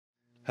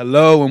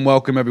Hello and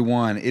welcome,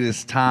 everyone. It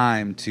is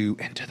time to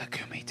enter the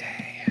Kumite.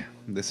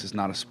 This is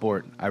not a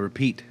sport. I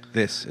repeat,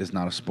 this is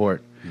not a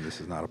sport. This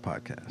is not a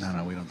podcast.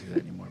 No, we don't do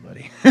that anymore,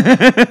 buddy.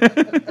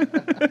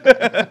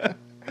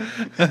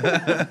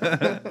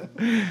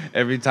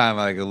 Every time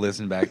I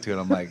listen back to it,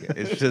 I'm like,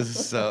 it's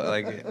just so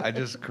I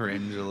just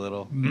cringe a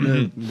little.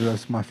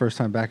 That's my first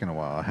time back in a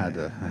while. I had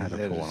to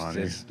pull one on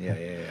you.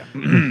 Yeah.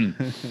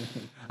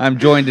 I'm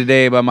joined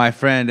today by my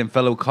friend and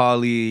fellow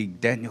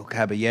colleague Daniel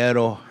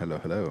Caballero.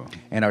 Hello.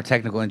 And our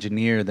technical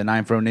engineer, the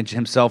 9 Pro Ninja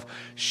himself,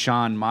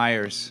 Sean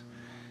Myers.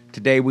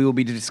 Today we will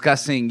be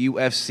discussing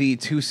UFC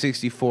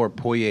 264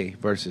 Poirier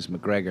versus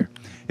McGregor.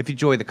 If you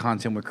enjoy the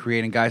content we're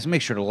creating, guys,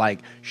 make sure to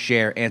like,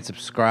 share, and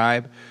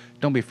subscribe.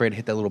 Don't be afraid to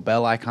hit that little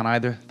bell icon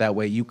either. That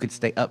way you can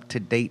stay up to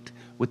date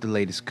with the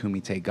latest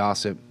Kumite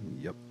gossip.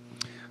 Yep.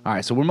 All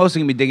right, so we're mostly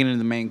going to be digging into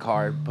the main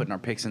card, putting our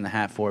picks in the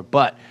hat for it,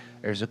 but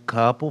there's a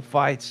couple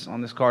fights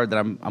on this card that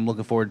I'm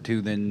looking forward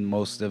to than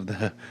most of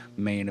the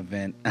main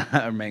event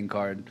or main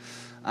card.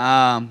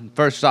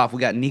 First off,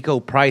 we got Nico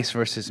Price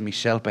versus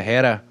Michel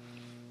Pereira.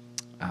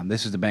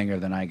 This is the banger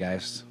of the night,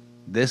 guys.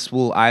 This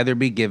will either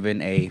be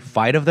given a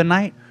fight of the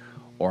night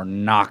or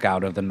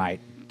knockout of the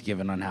night,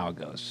 given on how it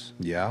goes.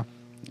 Yeah.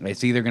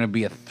 It's either going to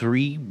be a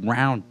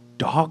 3-round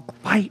dog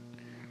fight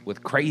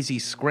with crazy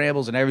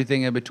scrambles and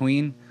everything in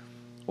between,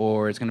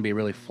 or it's going to be a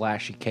really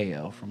flashy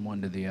KO from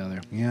one to the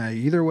other. Yeah,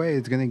 either way,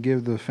 it's going to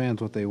give the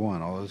fans what they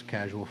want. All those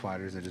casual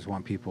fighters that just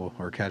want people,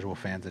 or casual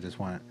fans that just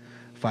want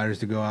fighters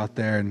to go out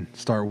there and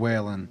start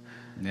wailing.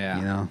 Yeah.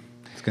 You know,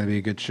 it's going to be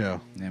a good show.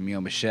 Yeah,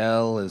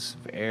 Michelle is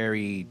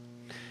very,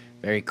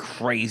 very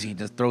crazy.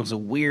 Just throws the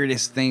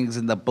weirdest things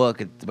in the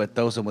book, but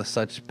throws them with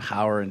such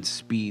power and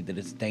speed that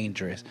it's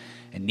dangerous.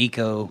 And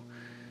Nico's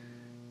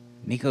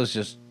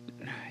just,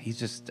 he's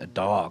just a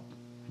dog.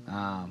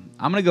 I'm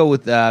going to go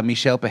with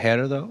Michel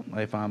Pereira, though,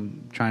 if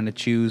I'm trying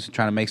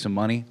to make some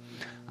money.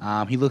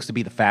 He looks to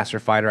be the faster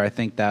fighter. I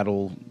think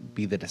that'll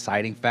be the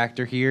deciding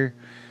factor here.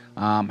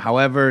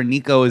 However,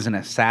 Nico is an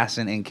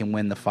assassin and can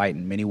win the fight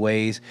in many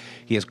ways.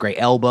 He has great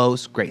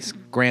elbows, great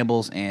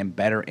scrambles, and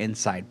better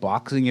inside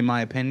boxing, in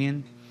my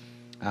opinion.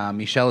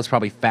 Michel is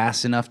probably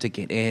fast enough to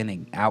get in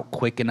and out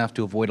quick enough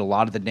to avoid a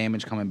lot of the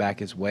damage coming back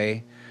his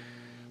way.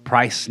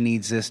 Price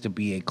needs this to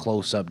be a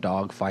close-up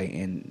dogfight,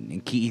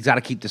 and he's got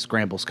to keep the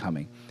scrambles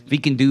coming. If he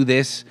can do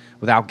this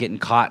without getting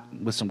caught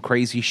with some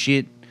crazy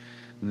shit,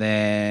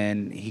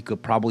 then he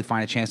could probably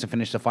find a chance to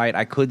finish the fight.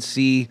 I could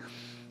see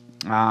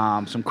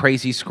some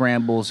crazy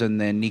scrambles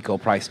and then Nico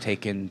Price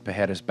taking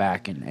Pereira's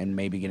back and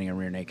maybe getting a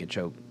rear naked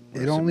choke.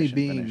 It only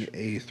being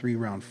a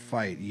 3-round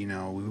fight, you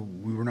know,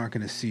 we were not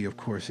going to see, of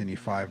course, any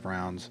 5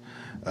 rounds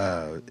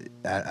out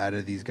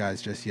of these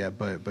guys just yet.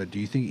 But do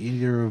you think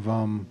either of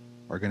them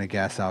are going to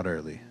gas out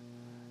early?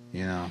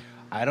 You know,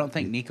 I don't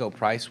think Nico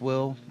Price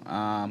will.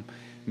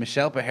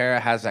 Michel Pereira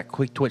has that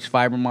quick twitch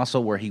fiber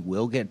muscle where he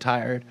will get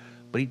tired,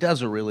 but he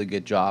does a really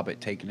good job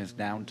at taking his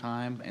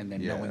downtime and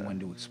then knowing when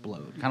to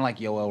explode. Kind of like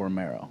Yoel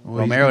Romero. Well,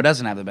 Romero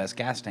doesn't have the best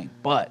gas tank,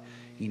 but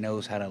he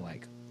knows how to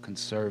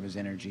conserve his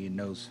energy and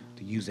knows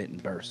to use it in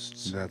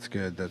bursts. That's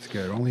good.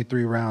 Only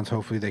 3 rounds.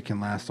 Hopefully they can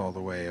last all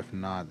the way. If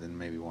not, then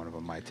maybe one of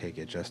them might take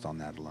it just on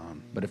that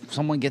alone. But if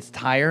someone gets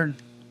tired,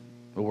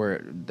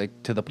 or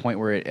to the point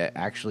where it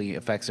actually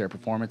affects their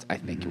performance, I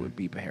think it would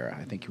be Pereira.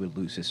 I think he would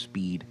lose his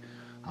speed,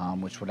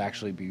 which would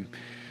actually be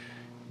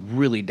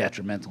really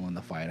detrimental in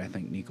the fight. I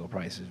think Nico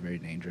Price is very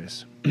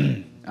dangerous.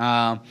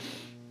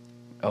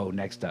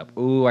 Next up.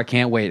 Ooh, I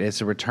can't wait. It's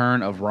the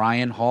return of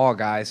Ryan Hall,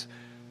 guys.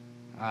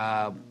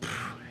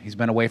 He's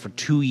been away for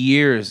 2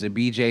 years, the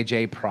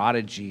BJJ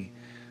prodigy.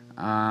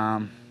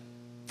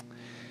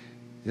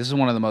 This is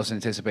one of the most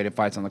anticipated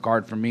fights on the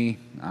card for me.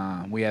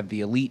 We have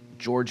the elite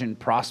Georgian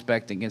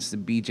prospect against the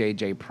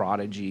BJJ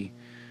prodigy.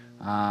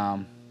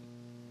 A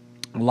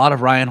lot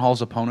of Ryan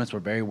Hall's opponents were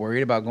very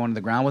worried about going to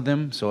the ground with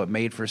him, so it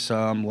made for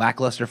some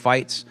lackluster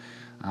fights.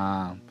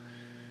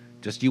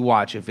 Just you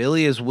watch. If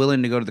Ilya is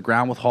willing to go to the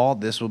ground with Hall,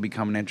 this will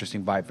become an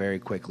interesting fight very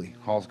quickly.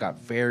 Hall's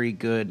got very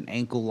good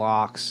ankle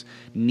locks,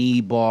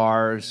 knee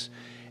bars.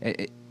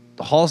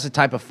 Hall's the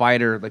type of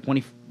fighter,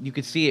 you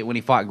could see it when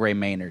he fought Gray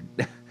Maynard.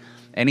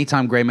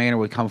 Anytime Gray Maynard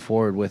would come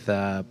forward with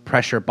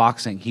pressure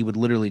boxing, he would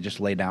literally just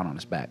lay down on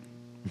his back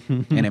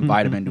and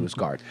invite him into his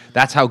guard.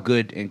 That's how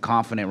good and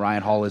confident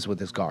Ryan Hall is with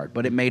his guard.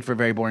 But it made for a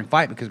very boring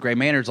fight because Gray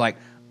Maynard's like,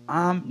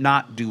 I'm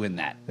not doing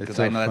that because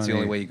I know that's the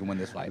only way you can win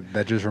this fight.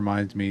 That just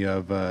reminds me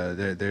of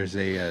there's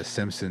a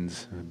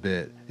Simpsons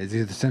bit. It's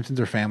either The Simpsons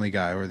or Family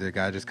Guy, where the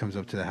guy just comes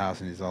up to the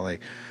house and he's all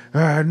like,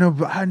 I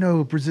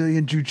know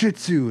Brazilian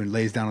jiu-jitsu, and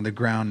lays down on the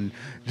ground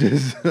and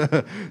just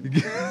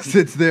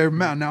sits there,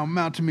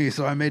 mount to me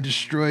so I may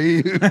destroy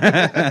you.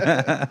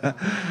 Yeah,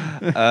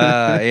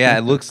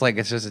 it looks like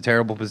it's just a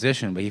terrible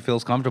position, but he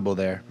feels comfortable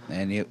there,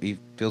 and he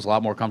feels a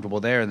lot more comfortable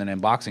there than in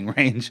boxing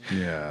range.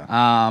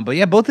 Yeah. But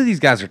yeah, both of these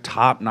guys are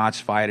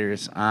top-notch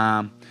fighters.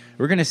 We're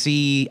going to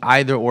see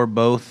either or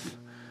both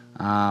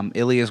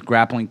Ilya's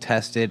grappling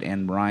tested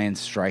and Ryan's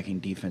striking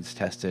defense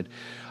tested.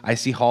 I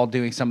see Hall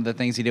doing some of the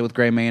things he did with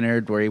Gray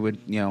Maynard, where he would,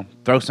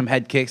 throw some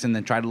head kicks and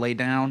then try to lay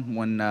down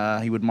when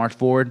he would march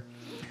forward.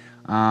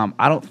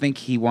 I don't think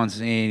he wants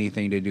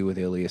anything to do with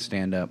Ilya's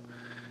stand-up.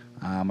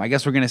 I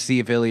guess we're going to see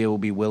if Ilya will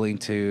be willing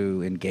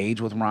to engage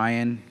with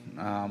Ryan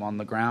on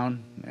the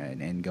ground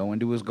and go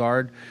into his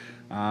guard.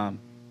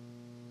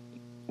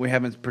 We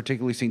haven't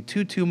particularly seen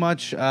too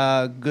much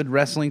good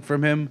wrestling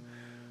from him.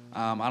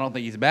 I don't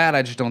think he's bad.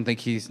 I just don't think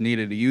he's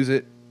needed to use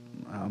it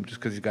just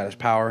because he's got his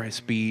power, his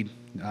speed,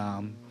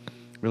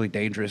 really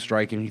dangerous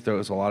striking. He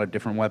throws a lot of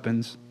different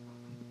weapons.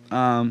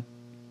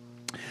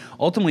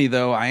 Ultimately,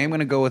 though, I am going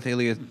to go with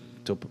Ilya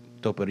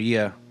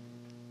Topuria.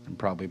 I'm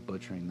probably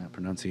butchering that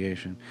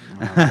pronunciation.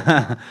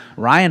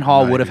 Ryan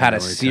Hall would have had a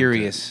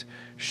serious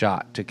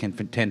shot to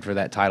contend for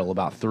that title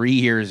about 3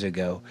 years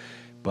ago.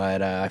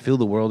 But I feel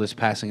the world is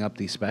passing up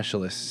these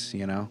specialists,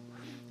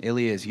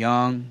 Ilya is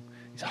young,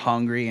 he's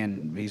hungry,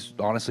 and he's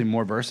honestly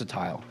more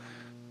versatile.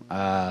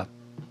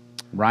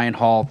 Ryan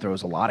Hall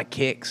throws a lot of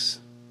kicks.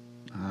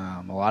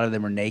 A lot of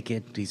them are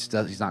naked. He's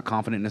not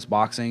confident in his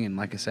boxing, and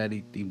like I said,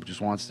 he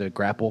just wants to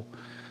grapple.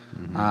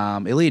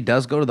 Mm-hmm. Ilya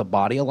does go to the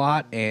body a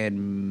lot,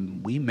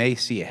 and we may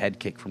see a head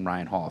kick from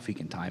Ryan Hall if he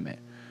can time it.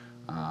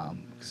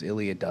 Because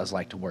Ilya does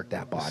like to work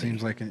that body.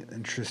 Seems like an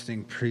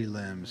interesting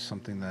prelim,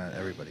 something that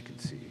everybody can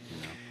see.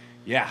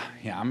 Yeah,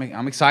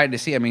 I'm excited to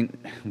see. I mean,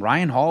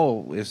 Ryan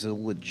Hall is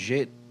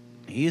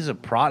he's a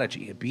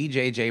prodigy, a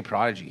BJJ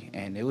prodigy,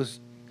 and it was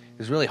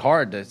really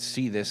hard to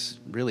see this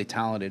really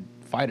talented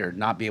fighter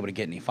not be able to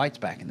get any fights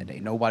back in the day.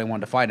 Nobody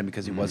wanted to fight him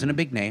because he wasn't a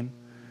big name.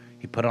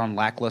 He put on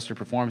lackluster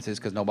performances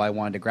because nobody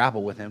wanted to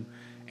grapple with him,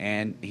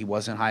 and he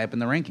wasn't high up in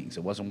the rankings.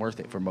 It wasn't worth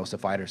it for most of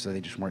the fighters, so they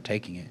just weren't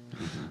taking it.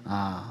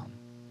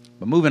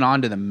 But moving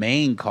on to the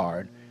main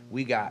card,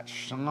 we got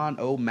Sean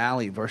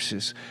O'Malley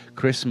versus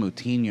Chris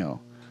Moutinho.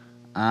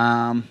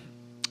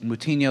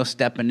 Moutinho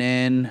stepping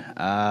in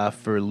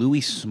for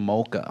Louis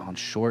Smolka on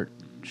short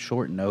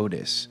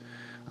notice.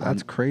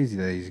 That's crazy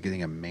that he's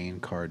getting a main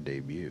card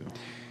debut.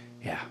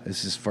 Yeah, this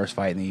is his first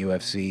fight in the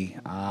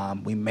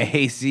UFC. We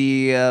may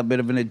see a bit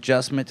of an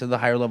adjustment to the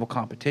higher level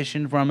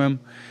competition from him.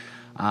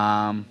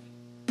 But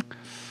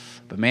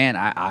man,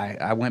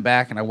 I went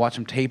back and I watched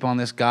him tape on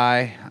this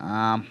guy.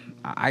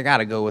 I got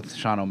to go with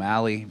Sean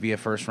O'Malley via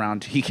first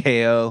round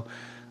TKO.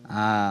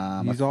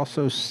 He's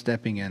also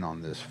stepping in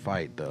on this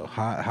fight, though.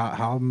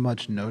 How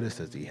much notice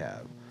does he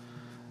have?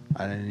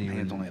 I think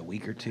it's only a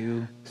week or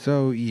two.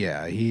 So,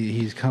 yeah,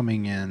 he's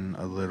coming in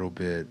a little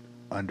bit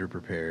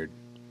underprepared.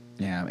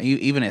 Yeah,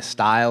 even his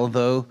style,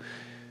 though,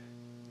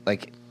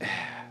 like,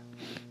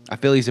 I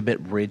feel he's a bit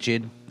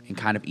rigid and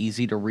kind of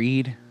easy to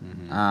read.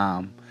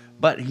 Mm-hmm.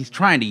 But he's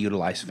trying to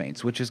utilize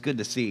feints, which is good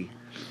to see.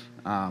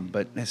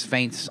 But his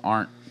feints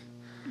aren't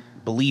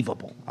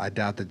believable. I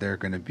doubt that they're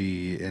going to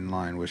be in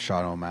line with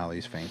Sean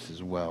O'Malley's feints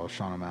as well.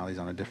 Sean O'Malley's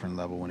on a different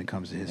level when it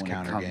comes to his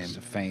counter game. When it comes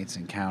to feints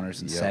and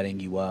counters and setting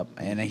you up.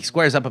 And he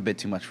squares up a bit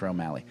too much for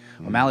O'Malley.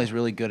 Mm-hmm. O'Malley's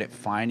really good at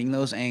finding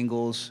those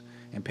angles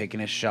and picking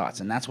his shots.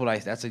 And that's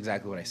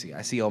exactly what I see.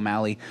 I see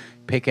O'Malley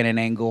picking an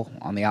angle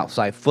on the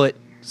outside foot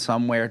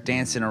somewhere,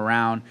 dancing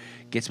around,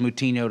 gets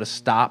Moutinho to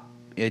stop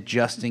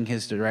adjusting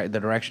the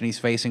direction he's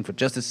facing for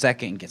just a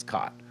second and gets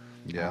caught.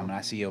 Yeah. And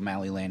I see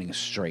O'Malley landing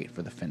straight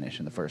for the finish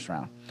in the first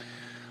round.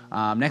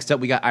 Next up,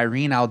 we got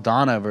Irene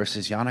Aldana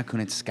versus Yana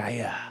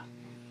Kunitskaya.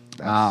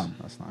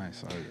 That's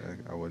nice.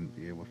 I wouldn't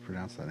be able to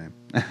pronounce that name.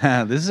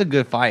 This is a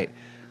good fight.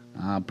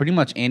 Pretty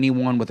much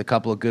anyone with a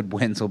couple of good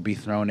wins will be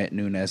thrown at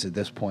Nunes at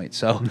this point.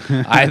 So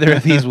either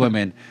of these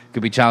women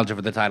could be challenging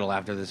for the title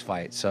after this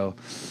fight. So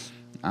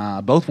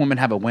both women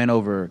have a win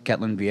over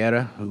Ketlin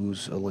Vieira,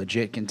 who's a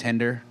legit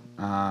contender.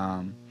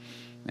 And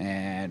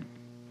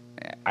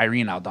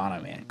Irene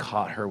Aldana, man,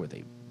 caught her with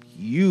a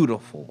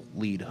beautiful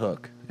lead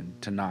hook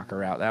and to knock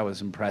her out. That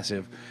was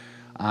impressive.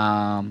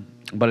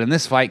 But in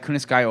this fight,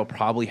 Kunitskaya will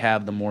probably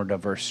have the more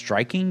diverse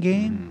striking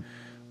game,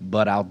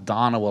 but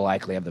Aldana will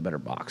likely have the better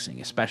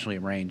boxing, especially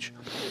in range.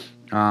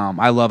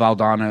 I love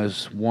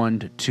Aldana's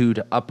 1-2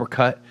 to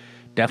uppercut.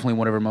 Definitely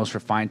one of her most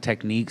refined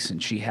techniques,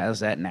 and she has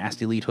that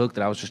nasty lead hook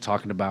that I was just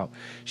talking about.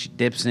 She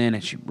dips in,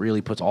 and she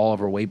really puts all of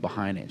her weight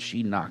behind it, and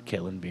she knocked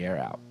Ketlin Vieira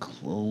out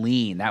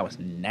clean. That was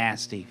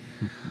nasty.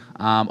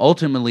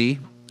 Ultimately,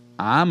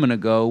 I'm going to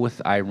go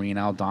with Irene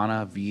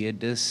Aldana via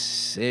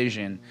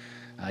decision.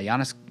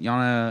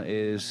 Yana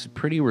is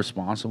pretty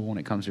responsible when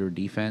it comes to her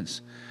defense,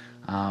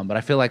 but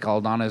I feel like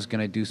Aldana is going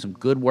to do some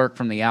good work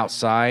from the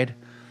outside.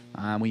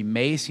 We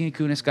may see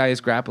Kunitskaya's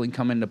grappling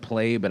come into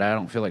play, but I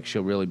don't feel like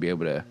she'll really be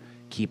able to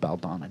keep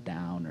Aldana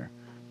down or,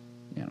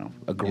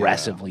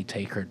 aggressively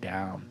take her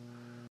down.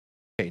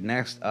 Okay,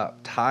 next up,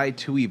 Tai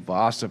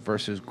Tuivasa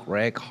versus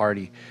Greg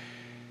Hardy.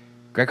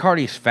 Greg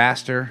Hardy is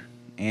faster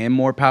and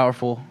more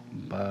powerful,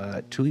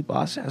 but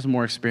Tuivasa has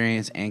more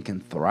experience and can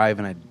thrive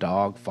in a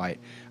dogfight.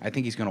 I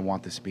think he's going to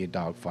want this to be a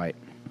dogfight.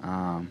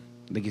 I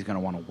think he's going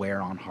to want to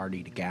wear on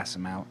Hardy to gas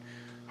him out.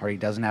 Hardy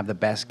doesn't have the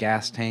best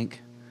gas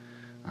tank.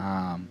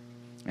 And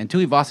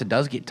Tuivasa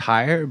does get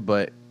tired,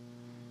 but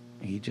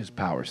he just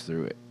powers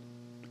through it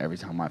every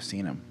time I've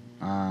seen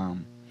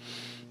him.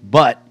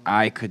 But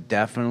I could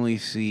definitely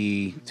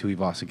see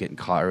Tuivasa getting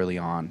caught early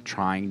on,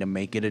 trying to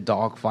make it a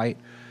dogfight.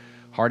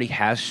 Hardy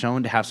has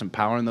shown to have some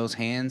power in those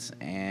hands,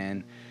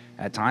 and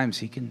at times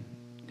he can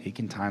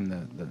time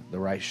the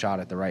right shot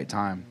at the right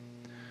time.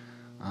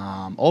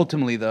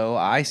 Ultimately, though,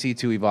 I see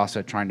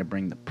Tuivasa trying to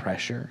bring the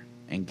pressure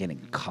and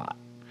getting caught.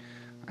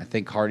 I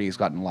think Hardy has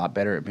gotten a lot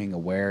better at being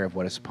aware of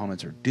what his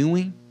opponents are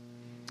doing.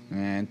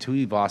 And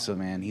Tuivasa,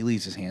 man, he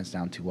leaves his hands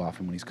down too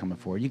often when he's coming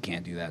forward. You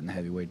can't do that in the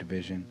heavyweight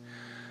division.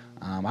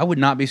 I would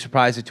not be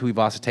surprised if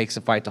Tuivasa takes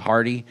the fight to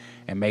Hardy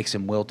and makes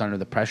him wilt under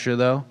the pressure,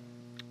 though.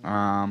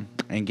 And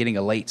getting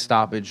a late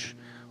stoppage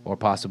or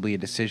possibly a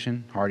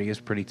decision. Hardy is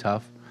pretty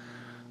tough.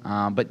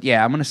 But,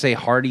 yeah, I'm going to say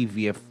Hardy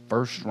via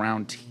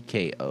first-round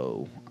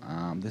TKO.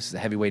 This is the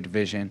heavyweight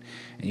division,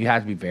 and you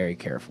have to be very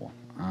careful.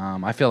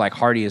 I feel like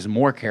Hardy is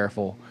more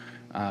careful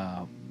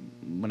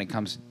when it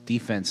comes to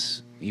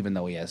defense, even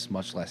though he has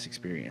much less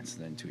experience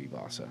than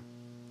Tuivasa.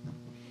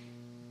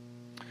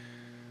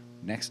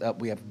 Next up,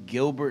 we have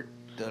Gilbert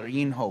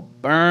Durinho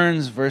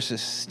Burns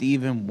versus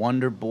Stephen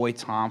Wonderboy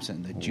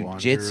Thompson, the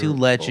jiu-jitsu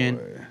legend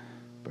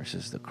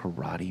versus the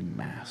karate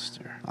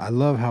master. I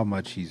love how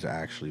much he's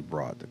actually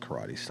brought the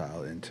karate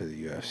style into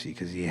the UFC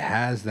because he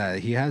has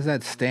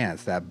that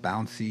stance, that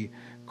bouncy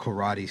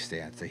karate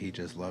stance that he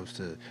just loves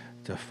to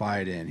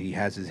fight in. He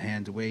has his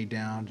hands way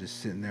down,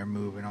 just sitting there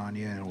moving on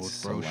you, and will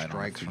throw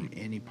strikes from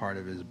any part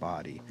of his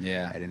body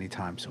at any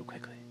time so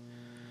quickly.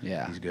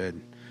 Yeah, he's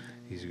good.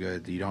 He's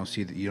good. You don't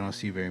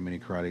see very many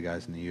karate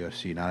guys in the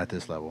UFC, not at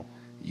this level.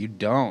 You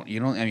don't.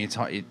 I mean,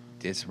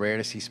 it's rare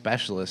to see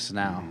specialists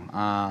now.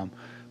 Mm-hmm.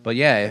 But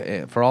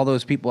yeah, for all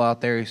those people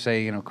out there who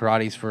say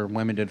karate's for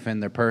women to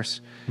defend their purse,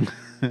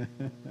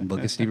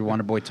 look at Stevie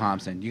Wonderboy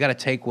Thompson. You got to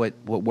take what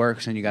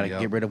works and you got to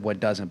get rid of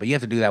what doesn't. But you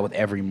have to do that with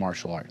every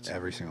martial arts.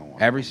 Every single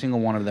one. Every single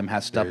one of them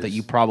has stuff that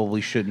you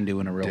probably shouldn't do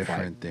in a real fight.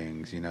 Different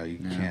things. You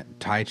can't.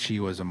 Tai Chi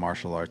was a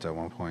martial arts at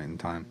one point in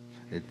time.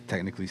 It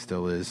technically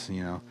still is,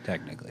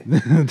 Technically.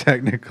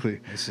 Technically.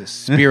 This is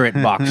spirit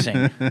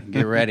boxing.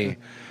 Get ready.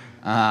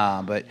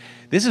 But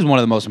this is one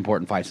of the most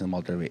important fights in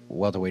the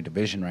welterweight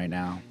division right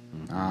now.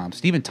 Mm-hmm.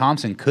 Stephen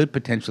Thompson could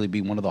potentially be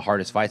one of the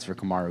hardest fights for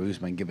Kamaru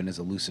Usman, given his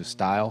elusive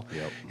style,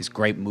 his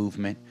great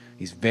movement.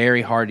 He's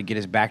very hard to get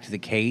his back to the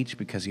cage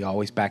because he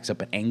always backs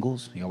up at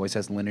angles. He always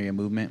has linear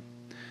movement.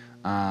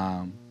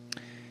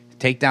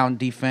 Takedown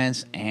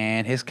defense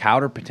and his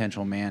counter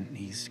potential, man.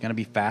 He's going to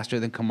be faster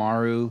than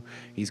Kamaru.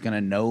 He's going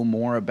to know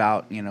more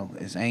about,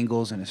 his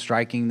angles and his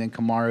striking than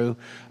Kamaru.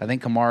 I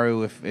think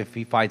Kamaru, if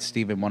he fights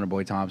Stephen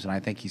Wonderboy Thompson, I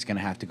think he's going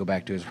to have to go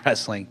back to his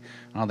wrestling.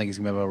 I don't think he's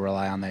going to be able to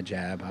rely on that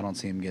jab. I don't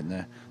see him getting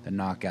the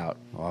knockout.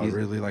 Well, I'd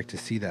really like to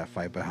see that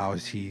fight, but how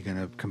is he going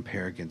to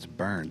compare against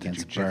Burns, the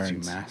jiu-jitsu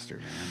master,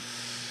 man?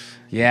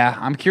 Yeah,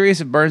 I'm curious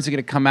if Burns is going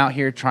to come out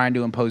here trying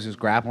to impose his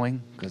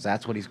grappling because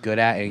that's what he's good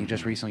at, and he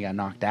just recently got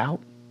knocked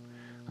out.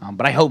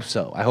 But I hope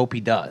so. I hope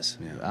he does.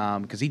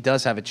 Because he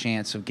does have a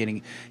chance of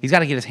getting... He's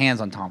got to get his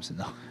hands on Thompson,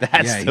 though.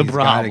 That's the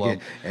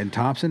problem. And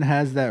Thompson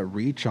has that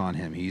reach on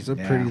him. He's a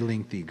pretty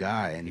lengthy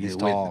guy. And he's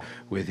tall.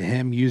 With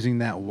him using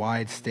that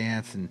wide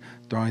stance and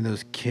throwing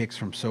those kicks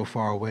from so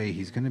far away,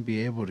 he's going to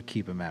be able to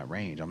keep him at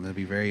range. I'm going to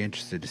be very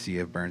interested to see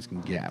if Burns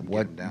can get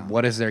him down.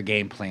 What is their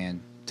game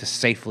plan to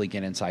safely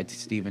get inside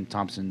Stephen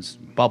Thompson's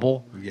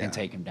bubble and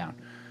take him down?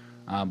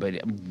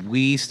 But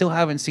we still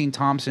haven't seen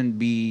Thompson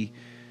be...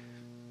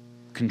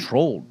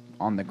 controlled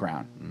on the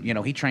ground.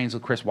 Mm-hmm. He trains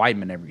with Chris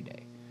Weidman every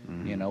day.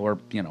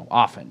 Mm-hmm.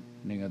 Often.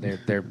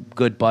 They're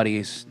good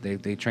buddies.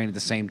 They train at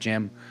the same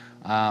gym.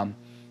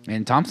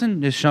 And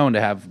Thompson is shown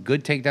to have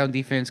good takedown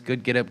defense,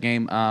 good get-up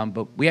game,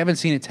 but we haven't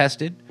seen it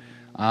tested,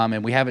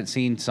 and we haven't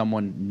seen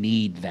someone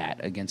need that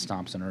against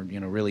Thompson or,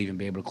 really even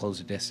be able to close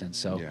the distance.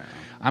 So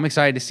I'm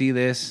excited to see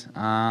this.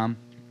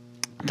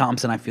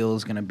 Thompson, I feel,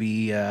 is going to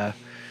be...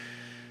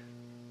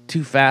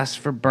 too fast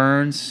for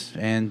Burns,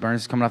 and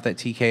Burns is coming off that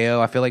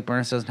TKO. I feel like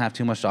Burns doesn't have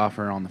too much to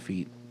offer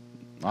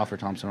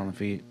Thompson on the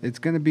feet. It's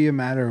going to be a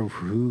matter of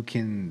who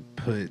can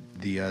put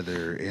the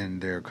other in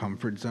their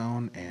comfort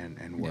zone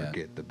and work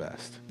it the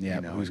best.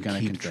 Yeah, who's going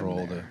to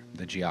control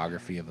the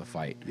geography of the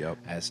fight,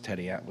 as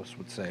Teddy Atlas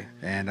would say.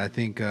 And I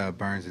think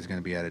Burns is going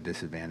to be at a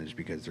disadvantage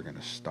because they're going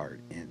to start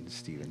in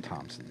Stephen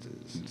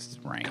Thompson's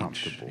range.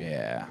 Comfortable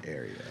area.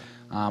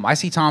 I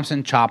see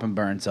Thompson chopping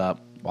Burns up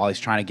while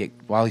he's trying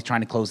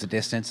to close the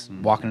distance,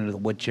 walking into the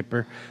wood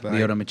chipper,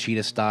 Lyoto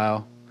Machida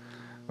style.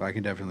 Well, I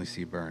can definitely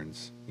see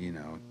Burns,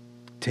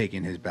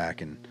 taking his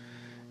back and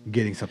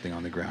getting something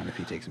on the ground if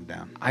he takes him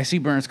down. I see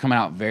Burns coming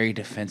out very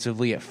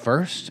defensively at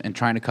first and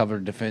trying to cover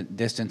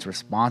distance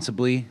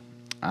responsibly,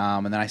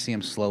 and then I see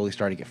him slowly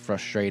start to get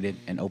frustrated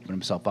and open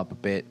himself up a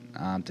bit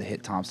to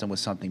hit Thompson with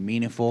something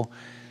meaningful.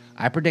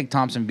 I predict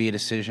Thompson be a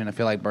decision. I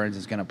feel like Burns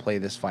is going to play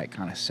this fight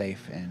kind of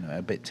safe and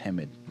a bit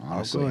timid,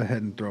 honestly. I'll go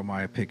ahead and throw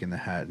my pick in the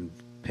hat and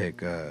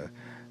pick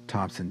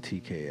Thompson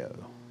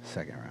TKO,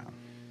 second round.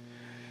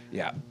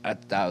 Yeah,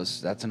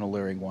 that's an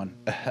alluring one.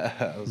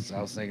 I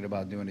was thinking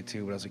about doing it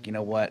too, but I was like, you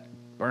know what?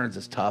 Burns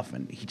is tough,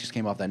 and he just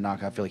came off that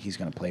knockout. I feel like he's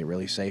going to play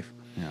really safe.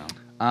 Yeah.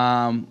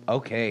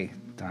 Okay.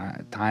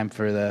 Time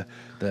for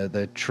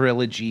the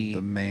trilogy.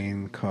 The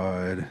main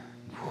card.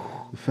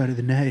 The fight of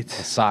the night.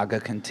 The saga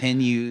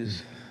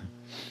continues.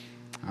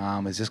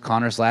 Is this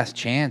Conor's last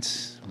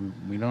chance?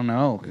 We don't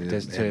know.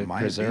 Just to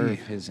preserve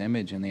his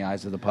image in the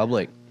eyes of the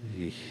public.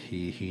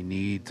 He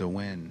needs a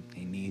win.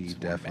 He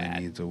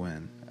definitely needs a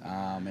win.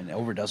 And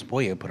over Dustin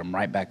Poirier put him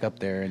right back up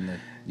there in the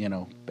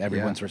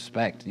everyone's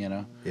respect.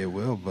 It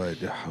will, but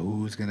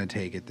who's gonna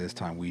take it this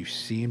time? We've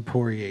seen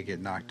Poirier get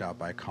knocked out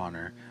by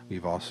Conor.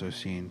 We've also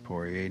seen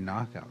Poirier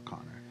knock out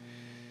Conor.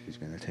 Who's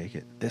gonna take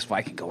it? This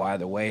fight can go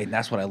either way, and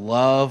that's what I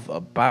love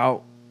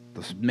about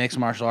the mixed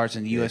martial arts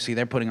and the UFC.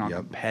 They're putting on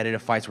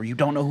competitive fights where you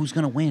don't know who's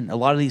gonna win. A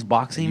lot of these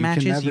boxing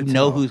matches, you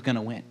know who's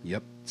gonna win.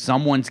 Yep.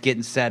 Someone's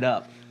getting set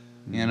up.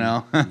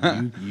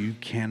 You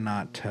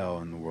cannot tell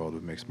in the world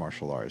of mixed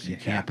martial arts. You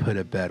can't put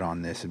a bet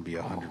on this and be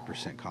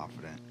 100%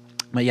 confident.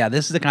 But yeah,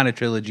 this is the kind of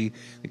trilogy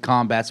the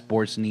combat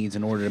sports needs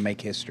in order to make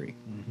history.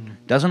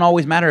 Doesn't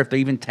always matter if they're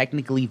even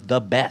technically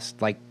the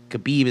best. Like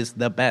Khabib is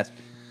the best.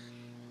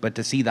 But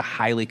to see the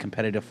highly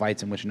competitive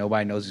fights in which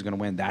nobody knows who's going to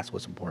win, that's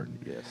what's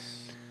important. Yes.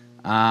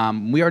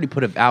 We already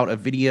put out a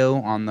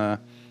video on the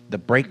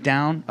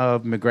breakdown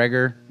of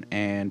McGregor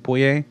and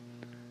Poirier.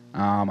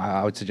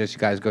 I would suggest you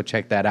guys go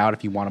check that out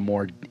if you want a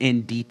more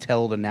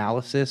in-detailed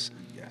analysis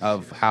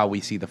of how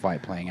we see the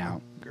fight playing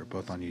out. They're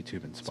both on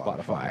YouTube and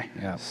Spotify.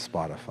 Yeah.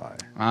 Spotify.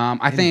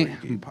 I think,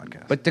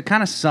 podcast. But to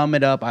kind of sum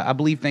it up, I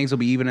believe things will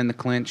be even in the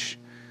clinch.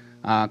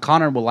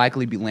 Conor will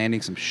likely be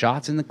landing some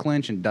shots in the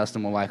clinch, and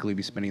Dustin will likely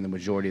be spending the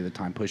majority of the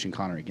time pushing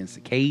Conor against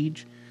the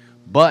cage.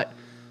 But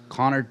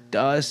Conor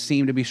does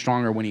seem to be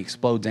stronger when he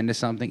explodes into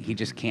something. He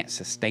just can't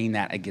sustain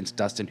that against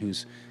Dustin,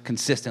 who's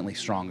consistently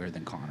stronger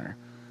than Conor.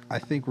 I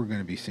think we're going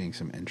to be seeing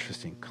some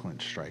interesting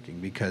clinch striking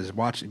because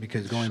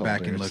going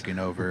back and looking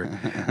over,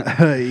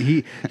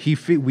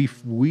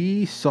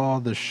 we saw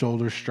the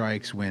shoulder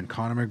strikes when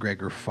Conor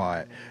McGregor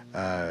fought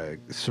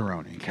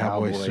Cerrone,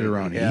 Cowboy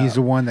Cerrone. Yeah. He's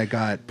the one that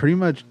got pretty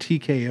much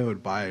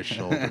TKO'd by his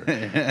shoulder.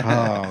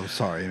 Oh, I'm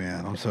sorry,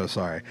 man. I'm so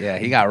sorry. Yeah,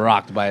 he got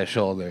rocked by his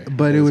shoulder.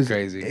 But it was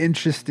crazy.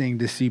 Interesting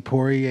to see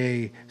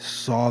Poirier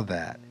saw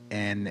that.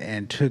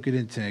 And took it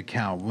into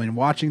account. When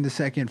watching the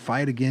second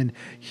fight again,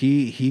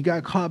 he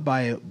got caught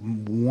by it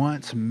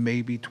once,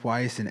 maybe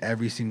twice, and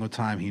every single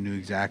time he knew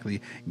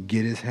exactly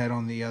get his head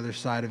on the other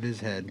side of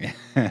his head,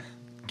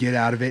 get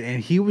out of it,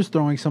 and he was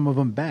throwing some of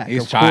them back.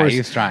 He's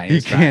trying.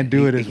 He can't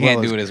do it as well. He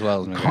can't do it as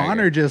well as McGregor.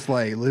 Conor just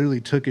literally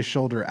took his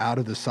shoulder out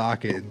of the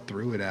socket and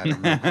threw it at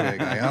him real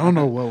quick. I don't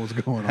know what was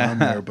going on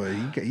there, but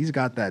he's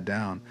got that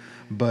down.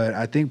 But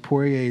I think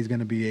Poirier is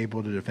going to be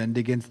able to defend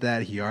against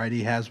that. He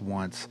already has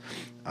once.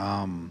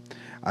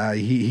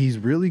 He's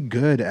really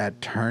good at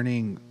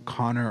turning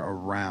Conor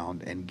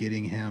around and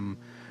getting him.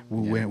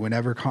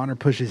 Whenever Conor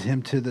pushes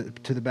him to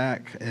the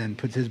back and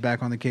puts his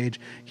back on the cage,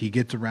 he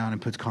gets around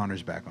and puts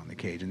Conor's back on the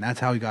cage, and that's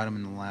how he got him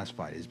in the last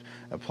fight. Is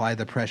apply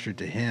the pressure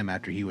to him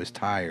after he was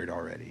tired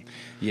already.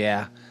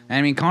 Yeah,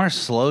 I mean Conor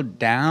slowed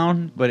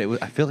down, but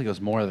I feel like it was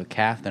more of the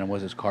calf than it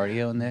was his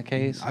cardio in that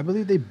case. I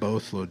believe they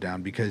both slowed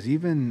down because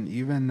even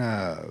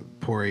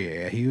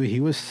Poirier,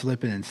 he was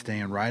slipping and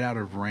staying right out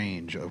of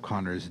range of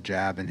Conor's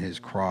jab and his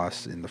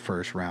cross in the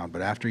first round,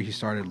 but after he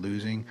started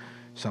losing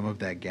some of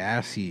that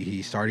gas,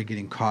 he started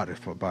getting caught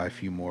by a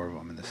few more of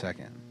them in the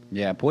second.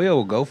 Yeah, Poirier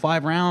will go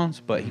 5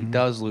 rounds, but he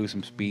does lose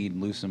some speed,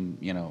 lose some,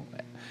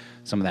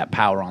 some of that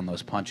power on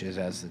those punches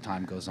as the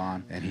time goes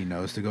on. And he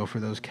knows to go for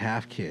those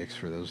calf kicks,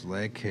 for those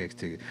leg kicks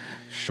to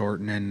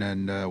shorten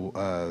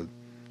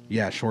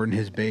shorten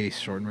his base,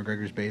 shorten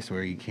McGregor's base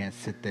where he can't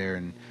sit there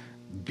and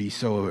be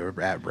so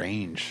at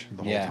range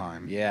the whole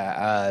time.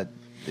 Yeah,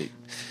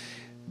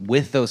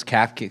 with those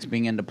calf kicks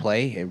being into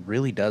play, it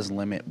really does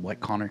limit what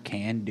Conor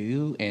can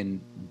do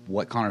and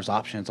what Conor's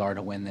options are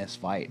to win this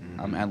fight.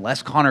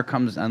 Unless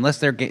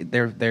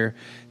their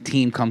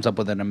team comes up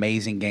with an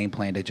amazing game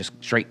plan to just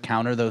straight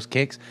counter those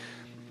kicks,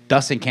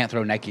 Dustin can't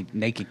throw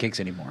naked kicks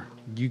anymore.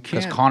 You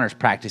can't, because Conor's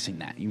practicing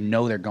that.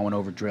 They're going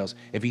over drills.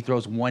 If he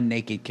throws one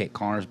naked kick,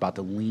 Conor's about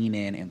to lean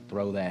in and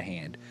throw that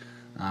hand,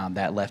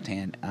 that left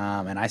hand,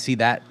 and I see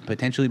that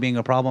potentially being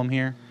a problem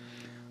here.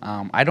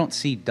 I don't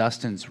see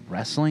Dustin's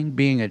wrestling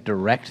being a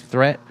direct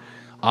threat.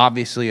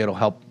 Obviously, it'll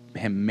help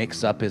him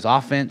mix up his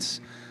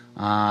offense.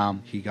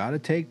 He got a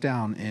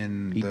takedown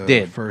in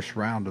the first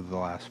round of the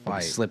last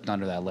fight. He slipped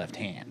under that left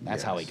hand.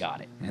 That's how he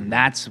got it. And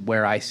that's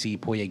where I see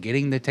Poirier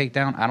getting the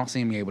takedown. I don't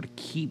see him being able to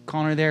keep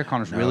Conor there.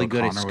 Conor's really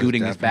good at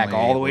scooting his back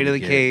all the way to the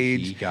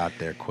cage. He got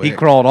there quick. He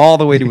crawled all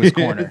the way to his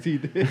corner. Yes, he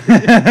did.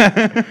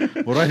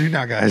 What do I do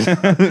now, guys?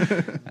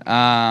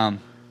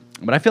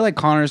 But I feel like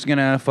Conor's going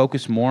to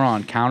focus more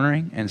on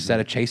countering instead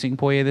of chasing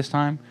Poirier this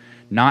time,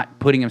 not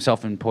putting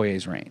himself in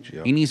Poirier's range.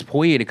 Yep. He needs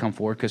Poirier to come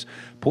forward because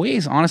Poirier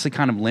is honestly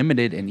kind of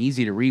limited and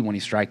easy to read when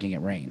he's striking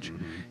at range.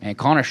 And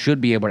Conor should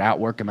be able to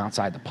outwork him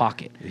outside the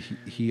pocket.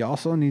 He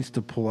also needs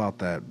to pull out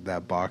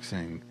that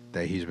boxing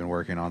that he's been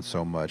working on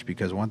so much,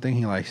 because one thing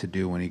he likes to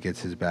do when he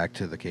gets his back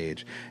to the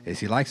cage is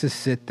he likes to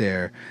sit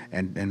there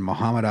and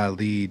Muhammad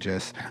Ali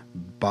just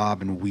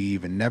bob and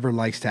weave and never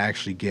likes to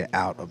actually get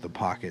out of the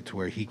pocket to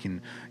where he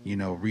can,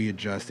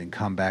 readjust and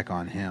come back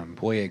on him.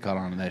 Poirier caught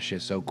on to that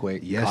shit so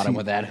quick. Yes, Caught him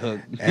with that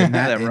hook. And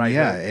that, that right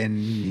yeah, hook.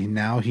 and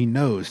now he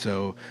knows.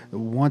 So the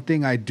one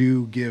thing I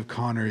do give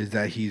Conor is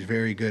that he's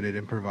very good at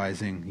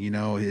improvising.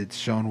 It's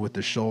shown with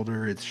the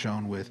shoulder. It's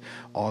shown with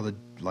all the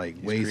ways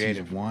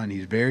creative. he's won.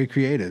 He's very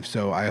creative.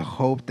 So I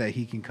hope that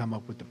he can come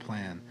up with a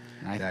plan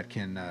that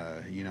can,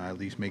 at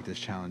least make this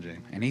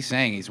challenging. And he's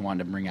saying he's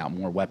wanting to bring out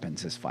more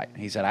weapons this fight.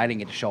 He said, I didn't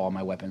get to show all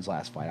my weapons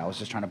last fight. I was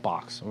just trying to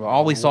box.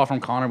 All we saw from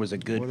Conor was a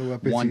good What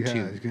weapons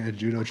 1-2. He's going to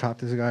judo chop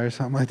this guy or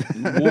something like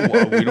that.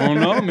 Well, we don't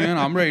know, man.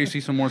 I'm ready to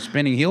see some more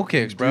spinning heel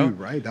kicks, bro. Dude,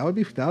 right? That would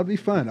be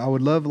fun. I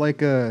would love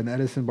an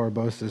Edison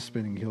Barbosa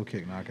spinning heel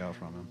kick knockout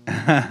from him.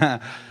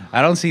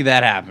 I don't see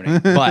that happening,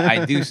 but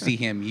I do see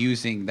him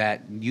using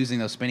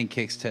those spinning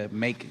kicks to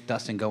make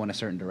Dustin go in a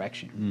certain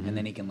direction, and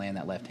then he can land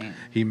that left hand.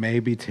 He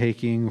may be taking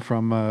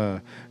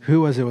from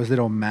who was it? Was it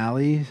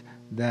O'Malley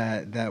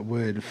that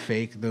would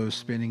fake those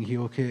spinning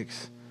heel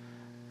kicks?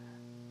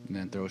 And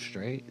then throw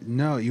straight.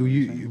 No,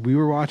 we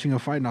were watching a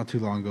fight not too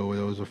long ago where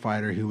there was a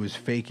fighter who was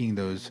faking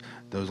those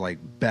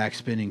back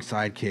spinning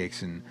side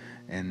kicks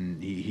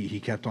and he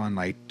kept on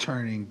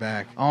turning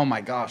back. Oh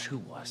my gosh, who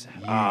was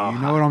that? You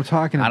know what I'm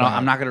talking about?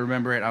 I'm not gonna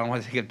remember it. I don't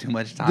want to take up too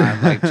much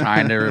time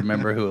trying to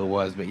remember who it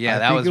was. But yeah,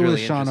 that was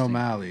really Sean interesting.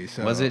 O'Malley.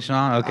 So was it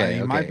Sean? Okay, it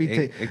okay. might be.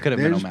 It could have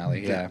been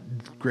O'Malley. Yeah.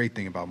 The great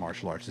thing about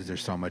martial arts is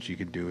there's so much you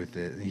can do with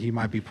it. He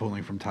might be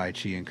pulling from Tai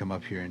Chi and come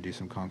up here and do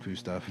some kung fu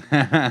stuff. You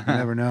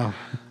never know.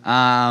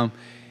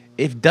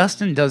 If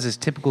Dustin does his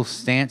typical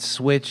stance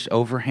switch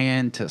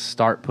overhand to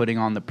start putting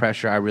on the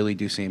pressure, I really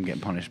do see him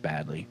getting punished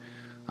badly.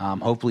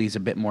 Hopefully he's a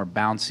bit more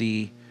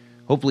bouncy.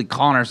 Hopefully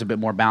Conor's a bit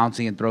more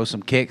bouncy and throws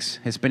some kicks.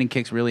 His spinning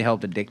kicks really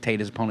help to dictate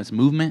his opponent's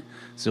movement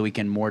so he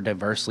can more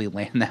diversely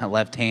land that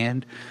left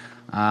hand.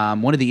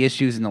 One of the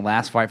issues in the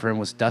last fight for him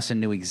was Dustin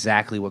knew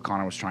exactly what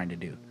Conor was trying to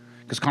do.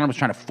 Because Conor was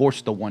trying to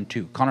force the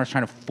 1-2. Conor was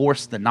trying to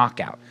force the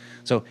knockout.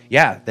 So,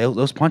 yeah,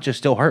 those punches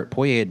still hurt.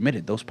 Poirier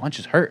admitted those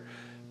punches hurt.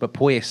 But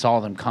Poirier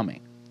saw them coming.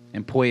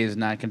 And Poirier is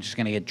not just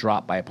going to get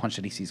dropped by a punch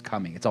that he sees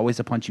coming. It's always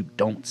a punch you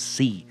don't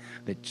see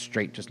that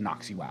straight just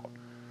knocks you out.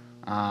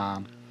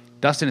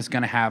 Dustin is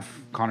going to have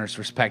Conor's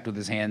respect with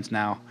his hands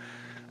now.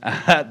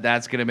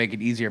 That's going to make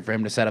it easier for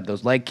him to set up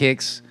those leg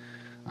kicks.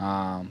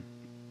 I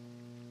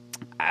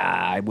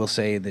will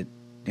say that,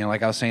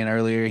 like I was saying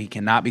earlier, he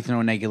cannot be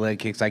throwing naked leg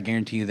kicks. I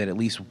guarantee you that at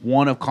least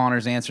one of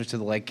Conor's answers to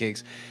the leg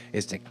kicks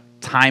is to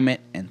time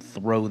it and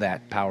throw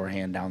that power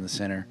hand down the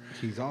center.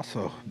 He's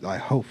also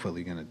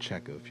hopefully going to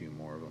check a few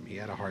more of them. He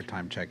had a hard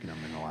time checking them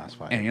in the last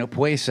fight. And,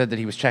 Poirier said that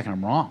he was checking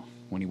them wrong.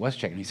 When he was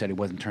checking, he said he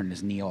wasn't turning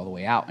his knee all the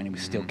way out, and he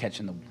was still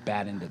catching the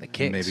bad end of the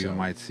kick. Maybe we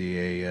might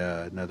see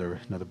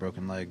another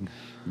broken leg.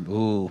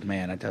 Ooh,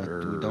 man,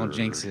 don't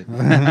jinx it.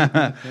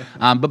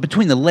 But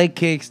between the leg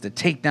kicks, the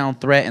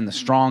takedown threat, and the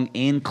strong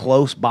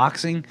in-close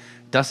boxing,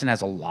 Dustin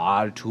has a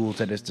lot of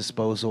tools at his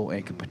disposal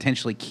and can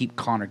potentially keep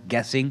Conor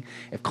guessing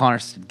if Conor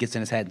gets in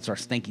his head and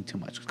starts thinking too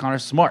much. Because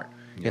Conor's smart.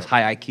 He has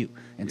high IQ.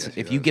 And Yes,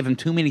 if you give him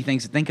too many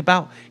things to think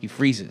about, he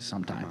freezes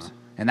sometimes.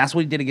 And that's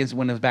what he did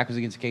when his back was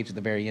against the cage at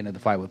the very end of the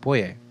fight with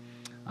Poirier.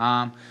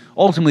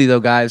 Ultimately, though,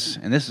 guys,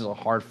 and this is a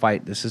hard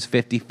fight. This is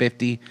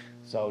 50-50,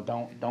 so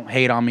don't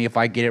hate on me if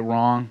I get it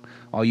wrong.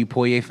 All you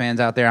Poirier fans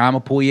out there, I'm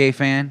a Poirier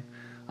fan,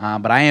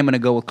 but I am going to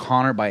go with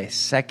Conor by a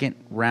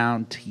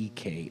second-round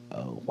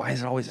TKO. Why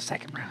is it always a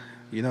second round?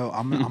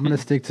 I'm going to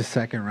stick to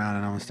second round,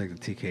 and I'm going to stick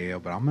to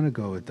TKO, but I'm going to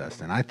go with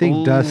Dustin. I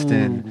think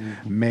Dustin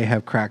may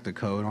have cracked the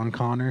code on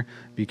Conor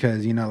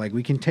because,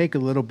 we can take a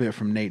little bit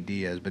from Nate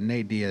Diaz, but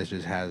Nate Diaz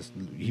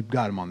he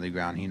got him on the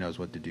ground. He knows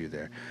what to do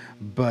there.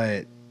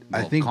 But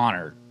I think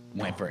Conor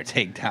went for a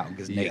takedown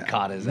because Nate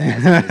caught his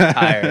ass. He was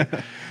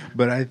tired.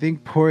 But I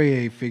think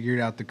Poirier figured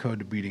out the code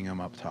to beating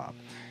him up top.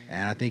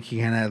 And I think he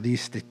can at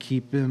least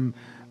keep him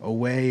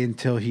away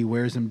until he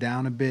wears him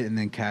down a bit and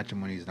then catch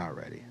him when he's not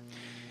ready.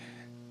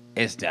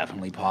 It's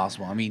definitely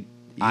possible. I mean,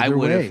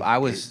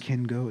 It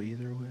can go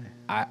either way.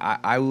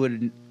 I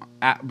would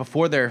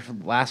before their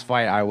last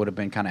fight, I would have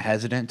been kind of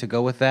hesitant to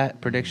go with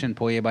that prediction,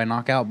 Poirier by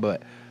knockout.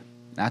 But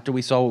after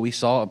we saw what we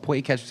saw,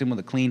 Poirier catches him with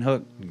a clean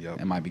hook.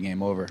 It might be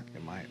game over.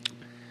 It might.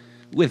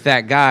 With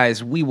that,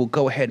 guys, we will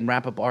go ahead and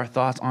wrap up our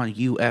thoughts on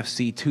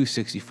UFC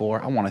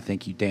 264. I want to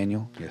thank you,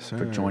 Daniel,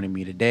 for joining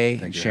me today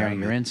and sharing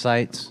your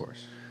insights. Of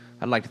course.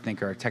 I'd like to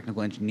thank our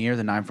technical engineer,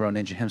 the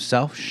 940 Ninja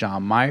himself,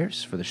 Sean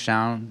Myers, for the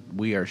sound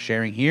we are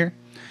sharing here.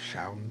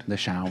 The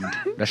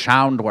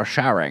sound we're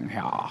sharing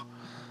here.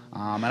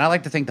 And I'd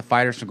like to thank the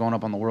fighters for going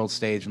up on the world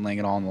stage and laying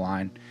it all on the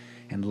line.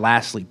 And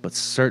lastly, but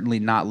certainly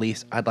not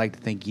least, I'd like to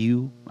thank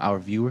you, our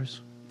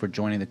viewers, for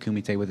joining the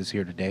Kumite with us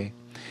here today.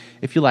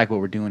 If you like what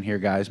we're doing here,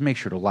 guys, make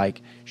sure to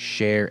like,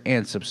 share,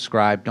 and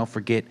subscribe. Don't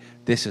forget,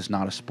 this is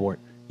not a sport.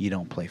 You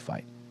don't play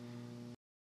fight.